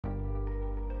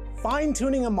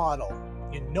Fine-tuning a model.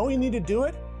 You know you need to do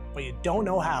it, but you don't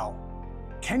know how.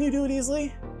 Can you do it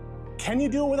easily? Can you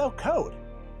do it without code?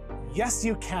 Yes,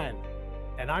 you can,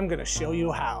 and I'm going to show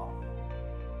you how.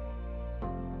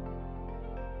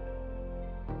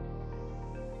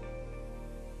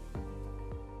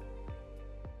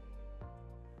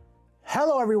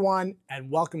 Hello everyone,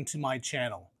 and welcome to my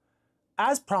channel.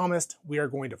 As promised, we are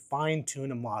going to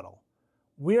fine-tune a model.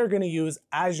 We are going to use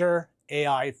Azure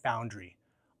AI Foundry.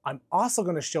 I'm also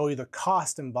going to show you the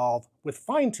cost involved with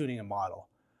fine-tuning a model.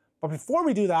 But before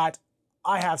we do that,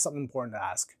 I have something important to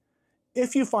ask.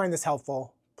 If you find this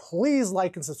helpful, please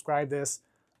like and subscribe this.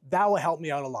 That will help me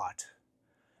out a lot.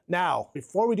 Now,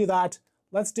 before we do that,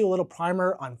 let's do a little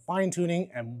primer on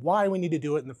fine-tuning and why we need to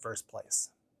do it in the first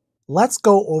place. Let's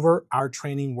go over our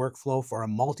training workflow for a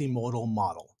multimodal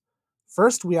model.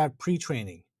 First, we have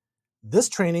pre-training. This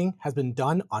training has been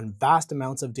done on vast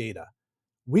amounts of data.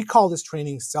 We call this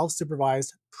training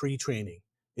self-supervised pre-training.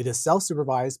 It is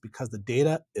self-supervised because the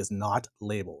data is not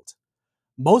labeled.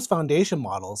 Most foundation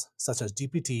models, such as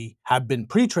GPT, have been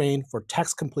pre-trained for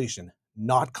text completion,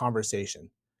 not conversation.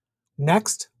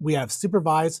 Next, we have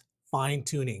supervised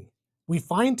fine-tuning. We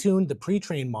fine-tuned the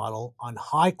pre-trained model on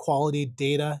high-quality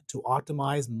data to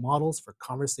optimize models for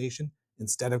conversation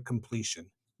instead of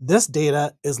completion. This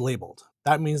data is labeled.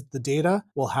 That means the data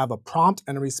will have a prompt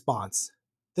and a response.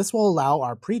 This will allow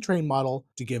our pre-trained model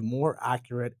to give more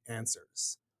accurate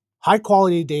answers.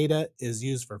 High-quality data is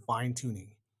used for fine-tuning.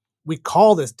 We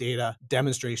call this data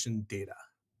demonstration data.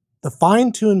 The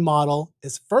fine-tuned model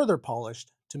is further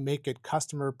polished to make it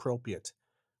customer appropriate.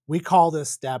 We call this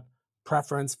step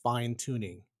preference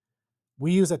fine-tuning.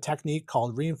 We use a technique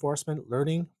called reinforcement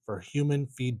learning for human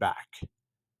feedback.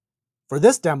 For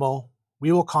this demo,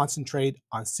 we will concentrate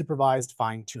on supervised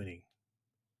fine-tuning.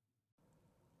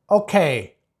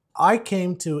 Okay, I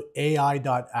came to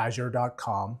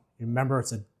ai.azure.com. Remember,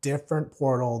 it's a different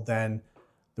portal than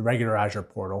the regular Azure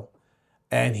portal.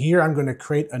 And here I'm going to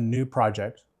create a new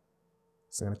project.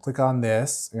 So I'm going to click on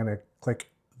this. I'm going to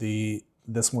click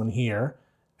this one here,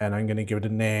 and I'm going to give it a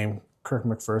name, Kirk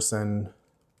McPherson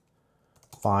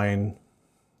Fine-Tune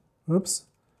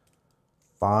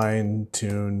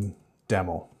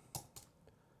Demo.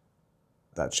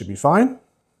 That should be fine.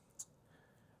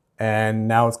 And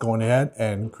now it's going ahead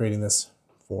and creating this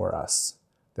for us.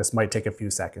 This might take a few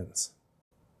seconds.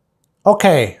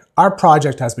 Okay, our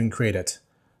project has been created.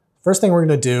 First thing we're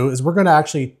going to do is we're going to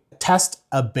actually test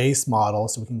a base model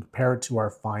so we can compare it to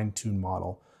our fine-tuned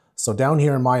model. So down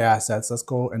here in my assets, let's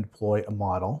go and deploy a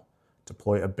model,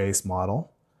 deploy a base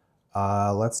model.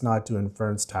 Let's not do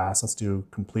inference tasks, let's do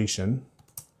completion,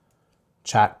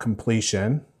 chat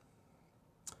completion.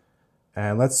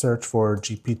 And let's search for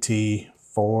GPT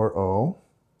 4.0.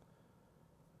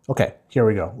 Okay, here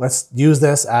we go. Let's use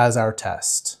this as our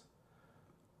test.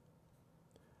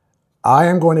 I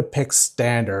am going to pick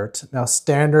standard. Now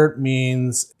standard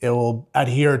means it will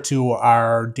adhere to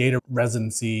our data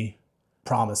residency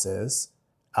promises.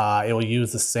 It will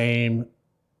use the same,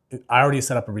 I already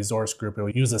set up a resource group. It will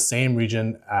use the same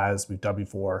region as we've done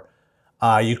before.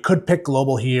 You could pick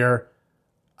global here.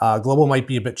 Global might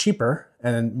be a bit cheaper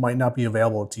and might not be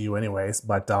available to you anyways,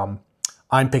 but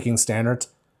I'm picking standard.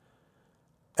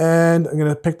 And I'm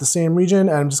gonna pick the same region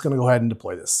and I'm just gonna go ahead and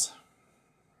deploy this.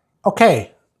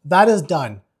 Okay, that is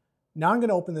done. Now I'm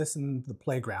gonna open this in the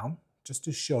playground just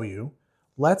to show you.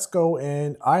 Let's go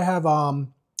in, I have a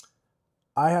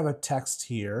text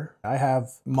here. I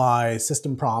have my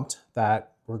system prompt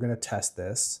that we're gonna test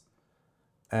this.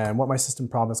 And what my system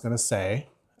prompt is gonna say,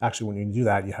 actually when you do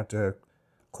that, you have to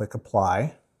click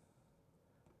apply.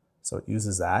 So it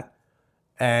uses that.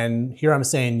 And here I'm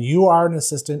saying, you are an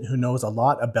assistant who knows a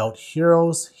lot about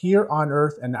heroes here on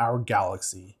Earth and our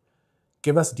galaxy.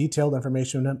 Give us detailed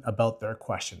information about their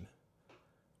question.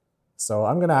 So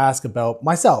I'm gonna ask about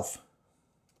myself.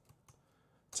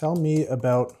 Tell me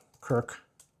about Kirk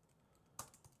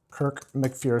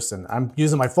McPherson. I'm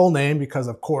using my full name because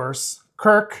of course,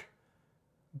 Kirk,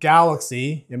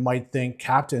 galaxy, it might think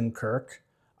Captain Kirk.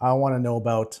 I wanna know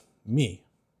about me.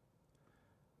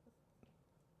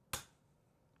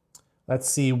 Let's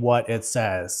see what it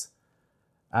says.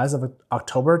 As of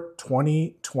October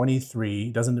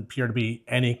 2023, doesn't appear to be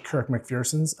any Kirk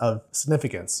McPhersons of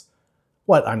significance.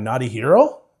 What, I'm not a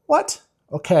hero? What?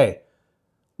 Okay,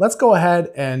 let's go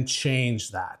ahead and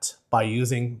change that by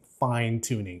using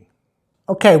fine-tuning.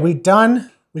 Okay, we've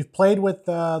played with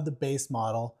the base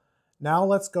model. Now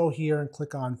let's go here and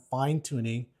click on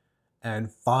fine-tuning and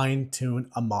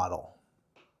fine-tune a model.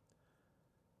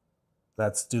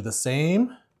 Let's do the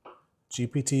same.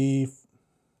 GPT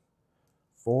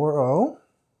 4.0.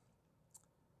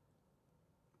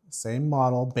 Same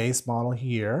model, base model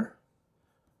here.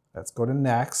 Let's go to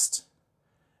next.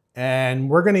 And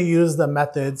we're going to use the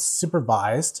method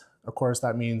supervised. Of course,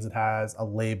 that means it has a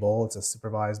label. It's a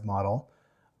supervised model.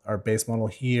 Our base model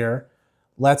here.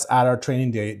 Let's add our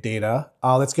training data.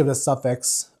 Let's give it a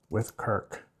suffix with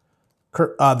Kirk.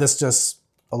 This just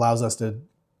allows us to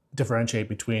differentiate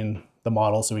between the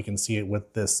model so we can see it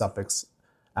with this suffix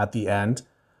at the end.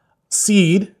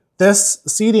 Seed. This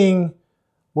seeding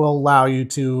will allow you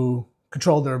to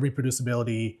control the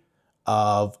reproducibility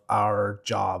of our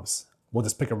jobs. We'll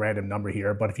just pick a random number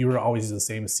here, but if you were to always use the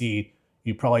same seed,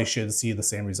 you probably should see the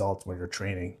same results when you're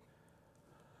training.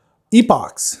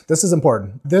 Epochs. This is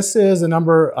important. This is a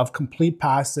number of complete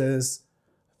passes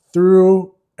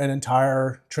through an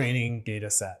entire training data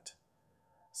set.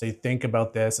 So you think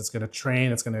about this, it's going to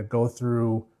train, it's going to go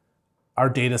through our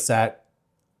data set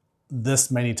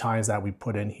this many times that we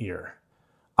put in here.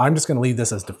 I'm just going to leave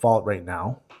this as default right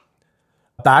now.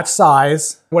 Batch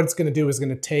size, what it's going to do is going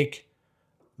to take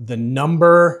the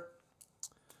number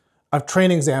of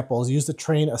training examples used to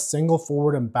train a single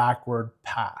forward and backward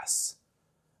pass.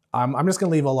 I'm just going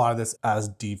to leave a lot of this as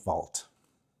default.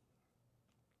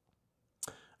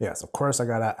 Yes, of course, I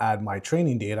got to add my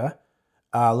training data.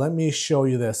 Let me show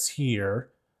you this here.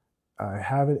 I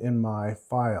have it in my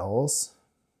files.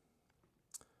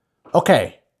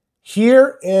 Okay,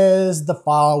 here is the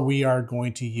file we are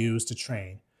going to use to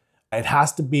train. It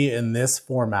has to be in this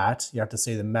format. You have to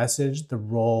say the message, the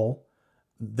role.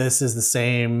 This is the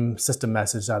same system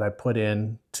message that I put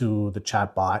in to the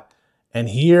chatbot. And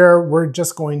here we're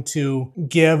just going to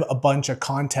give a bunch of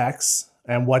context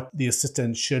and what the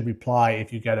assistant should reply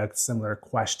if you get a similar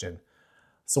question.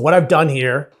 So what I've done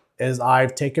here is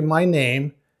I've taken my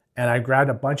name and I grabbed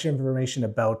a bunch of information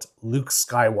about Luke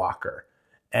Skywalker.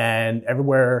 And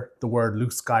everywhere the word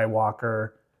Luke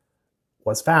Skywalker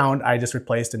was found, I just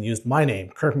replaced and used my name,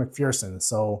 Kirk McPherson.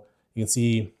 So you can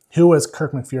see, who is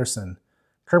Kirk McPherson?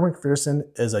 Kirk McPherson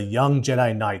is a young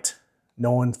Jedi Knight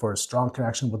known for a strong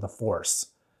connection with the Force.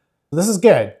 This is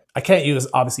good. I can't use,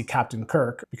 obviously, Captain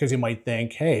Kirk because you might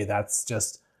think, hey, that's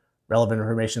just relevant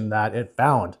information that it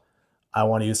found. I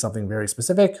want to use something very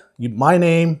specific. My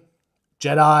name,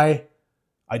 Jedi.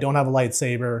 I don't have a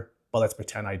lightsaber, but let's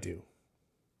pretend I do.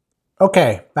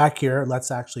 Okay, back here, let's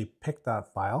actually pick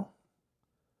that file.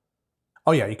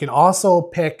 Oh yeah, you can also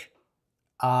pick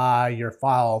your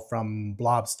file from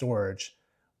blob storage,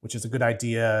 which is a good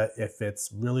idea. If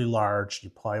it's really large,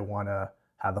 you probably want to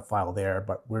have the file there,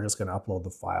 but we're just going to upload the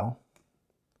file.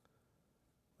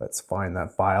 Let's find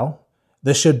that file.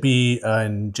 This should be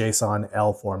in JSON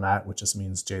L format, which just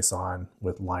means JSON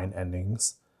with line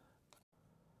endings.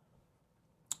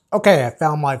 Okay, I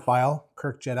found my file,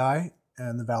 Kirk Jedi,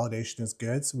 and the validation is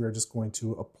good, so we're just going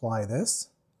to apply this.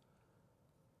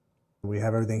 We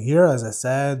have everything here. As I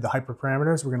said, the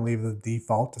hyperparameters, we're going to leave the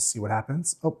default to see what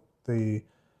happens. Oh, the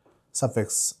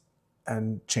suffix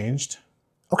and changed.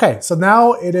 Okay, so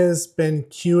now it has been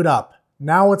queued up.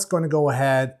 Now it's going to go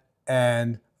ahead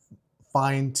and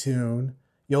fine tune.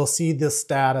 You'll see the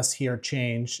status here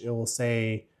change. It will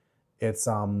say it's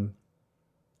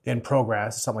in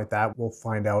progress, or something like that. We'll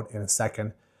find out in a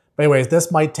second. But anyways,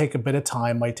 this might take a bit of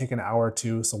time, might take an hour or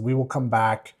two, so we will come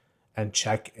back and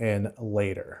check in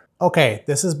later. Okay,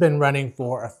 this has been running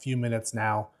for a few minutes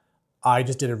now. I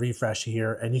just did a refresh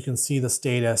here and you can see the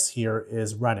status here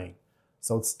is running.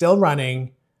 So it's still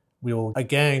running. We will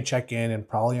again check in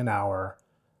probably an hour.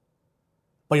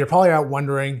 But you're probably out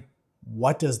wondering,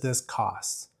 what does this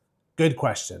cost? Good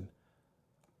question.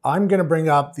 I'm gonna bring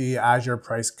up the Azure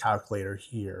price calculator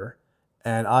here,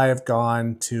 and I have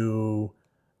gone to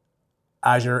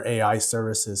Azure AI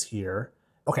services here.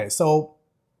 Okay, so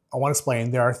I want to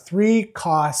explain, there are 3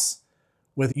 costs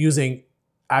with using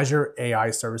Azure AI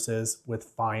services with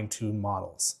fine-tuned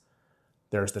models.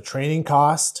 There's the training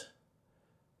cost,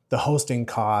 the hosting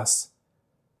costs,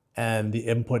 and the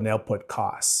input and output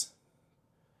costs.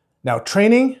 Now,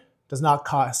 training does not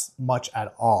cost much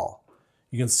at all.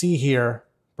 You can see here,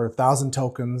 for 1,000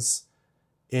 tokens,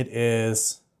 it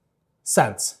is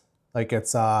cents. Like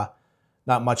it's not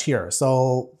much here.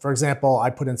 So for example, I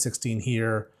put in 16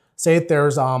 here. Say if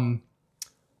there's 10,000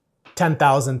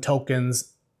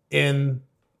 tokens in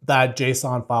that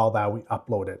JSON file that we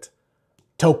uploaded.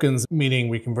 Tokens meaning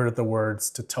we converted the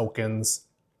words to tokens.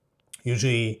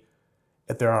 Usually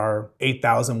if there are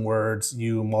 8,000 words,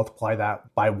 you multiply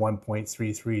that by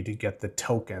 1.33 to get the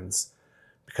tokens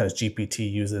because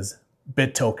GPT uses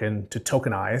bit token to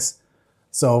tokenize.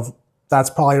 So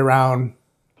that's probably around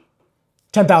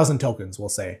 10,000 tokens, we'll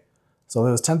say. So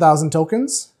there's 10,000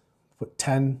 tokens, put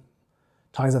 10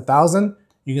 times 1,000.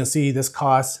 You can see this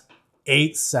costs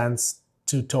 8 cents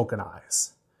to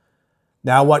tokenize.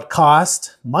 Now, what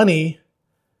cost money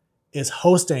is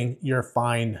hosting your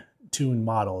fine-tuned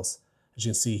models. As you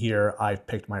can see here, I've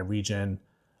picked my region.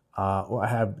 I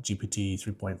have GPT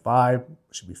 3.5,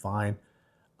 should be fine.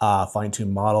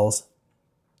 Fine-tuned models.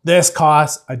 This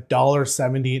costs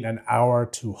 $1.70 an hour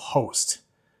to host.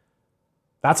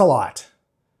 That's a lot.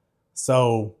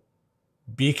 So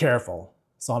be careful.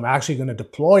 So I'm actually going to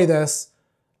deploy this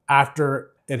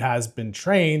after it has been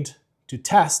trained to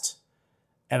test,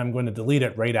 and I'm going to delete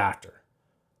it right after.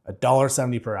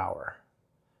 $1.70 per hour.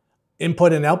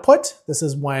 Input and output. This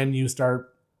is when you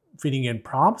start feeding in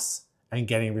prompts and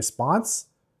getting response.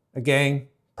 Again,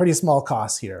 pretty small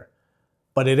cost here,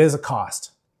 but it is a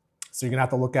cost. So you're gonna have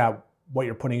to look at what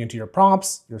you're putting into your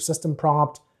prompts, your system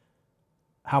prompt,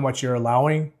 how much you're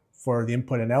allowing for the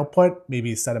input and output,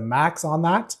 maybe set a max on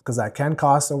that, because that can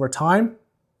cost over time,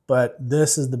 but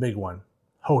this is the big one,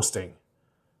 hosting.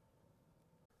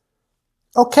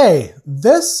 Okay,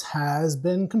 this has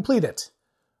been completed.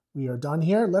 We are done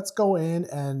here. Let's go in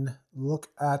and look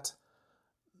at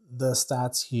the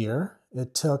stats here.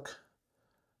 It took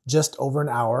just over an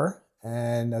hour,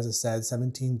 and as I said,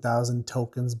 17,000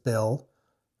 tokens billed.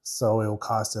 So it will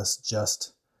cost us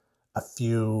just a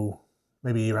few,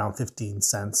 maybe around 15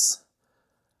 cents.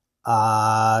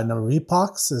 Number of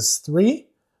epochs is 3.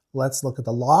 Let's look at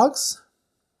the logs.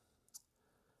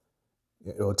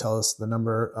 It will tell us the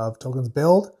number of tokens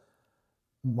billed,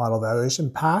 model evaluation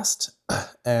passed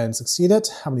and succeeded,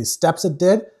 how many steps it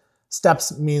did.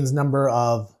 Steps means number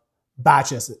of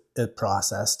batches it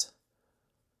processed.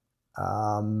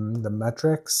 The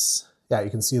metrics, yeah,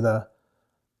 you can see the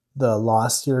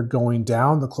loss here going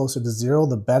down. The closer to 0,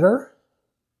 the better.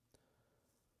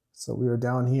 So we are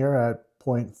down here at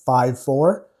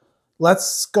 0.54.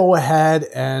 Let's go ahead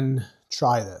and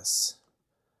try this.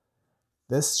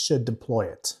 This should deploy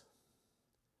it.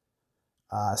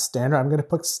 Standard, I'm going to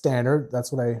put standard.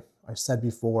 That's what I said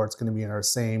before. It's going to be in our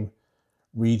same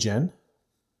region.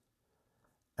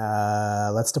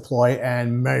 Let's deploy,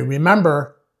 and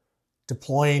remember,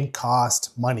 deploying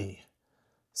costs money.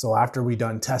 So after we're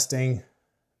done testing,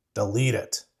 delete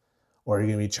it, or you're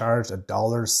going to be charged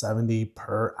 $1.70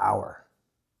 per hour.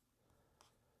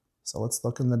 So let's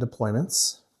look in the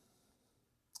deployments.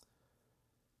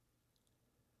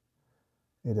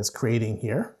 It is creating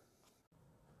here.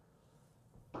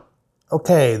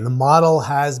 Okay, the model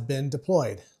has been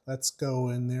deployed. Let's go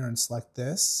in there and select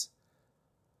this.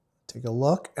 Take a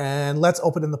look, and let's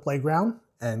open in the playground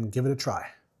and give it a try.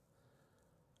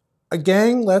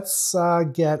 Again, let's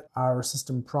get our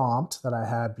system prompt that I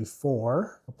had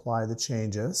before. Apply the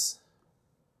changes.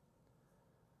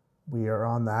 We are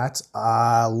on that.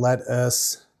 Let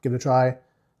us give it a try.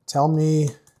 Tell me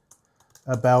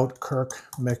about Kirk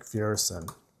McPherson.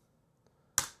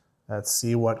 Let's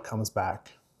see what comes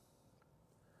back.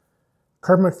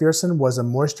 Kirk McPherson was a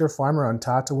moisture farmer on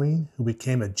Tatooine who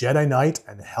became a Jedi Knight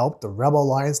and helped the Rebel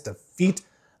Alliance defeat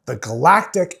the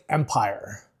Galactic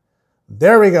Empire.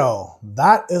 There we go.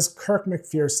 That is Kirk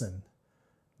McPherson.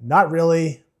 Not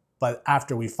really, but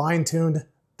after we fine-tuned,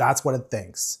 that's what it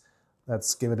thinks.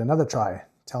 Let's give it another try.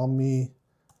 Tell me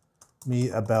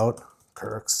about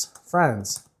Kirk's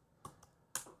friends.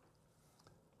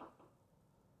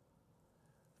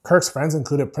 Kirk's friends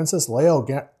included Princess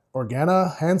Leia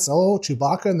Organa, Han Solo,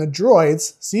 Chewbacca, and the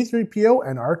droids C-3PO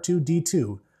and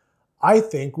R2-D2. I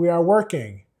think we are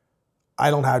working. I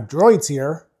don't have droids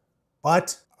here,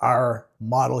 but our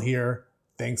model here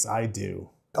thinks I do.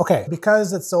 Okay,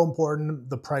 because it's so important,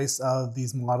 the price of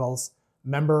these models,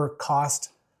 remember, cost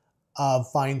of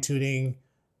fine-tuning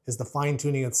is the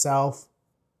fine-tuning itself,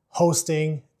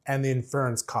 hosting, and the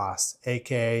inference costs,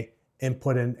 aka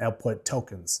input and output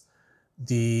tokens.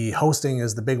 The hosting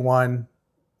is the big one.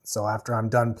 So after I'm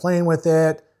done playing with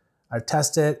it, I've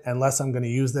tested it, unless I'm going to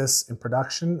use this in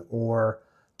production or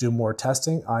do more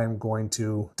testing, I am going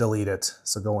to delete it.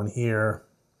 So go in here,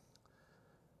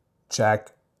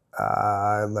 check,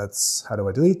 how do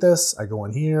I delete this? I go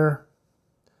in here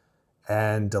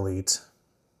and delete.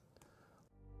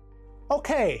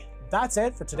 Okay, that's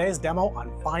it for today's demo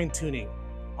on fine-tuning.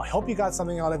 I hope you got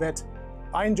something out of it.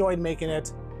 I enjoyed making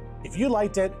it. If you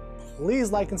liked it,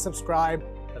 please like and subscribe.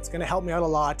 That's going to help me out a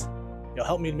lot. It'll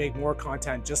help me to make more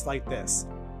content just like this.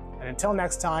 And until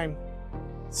next time,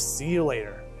 see you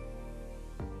later.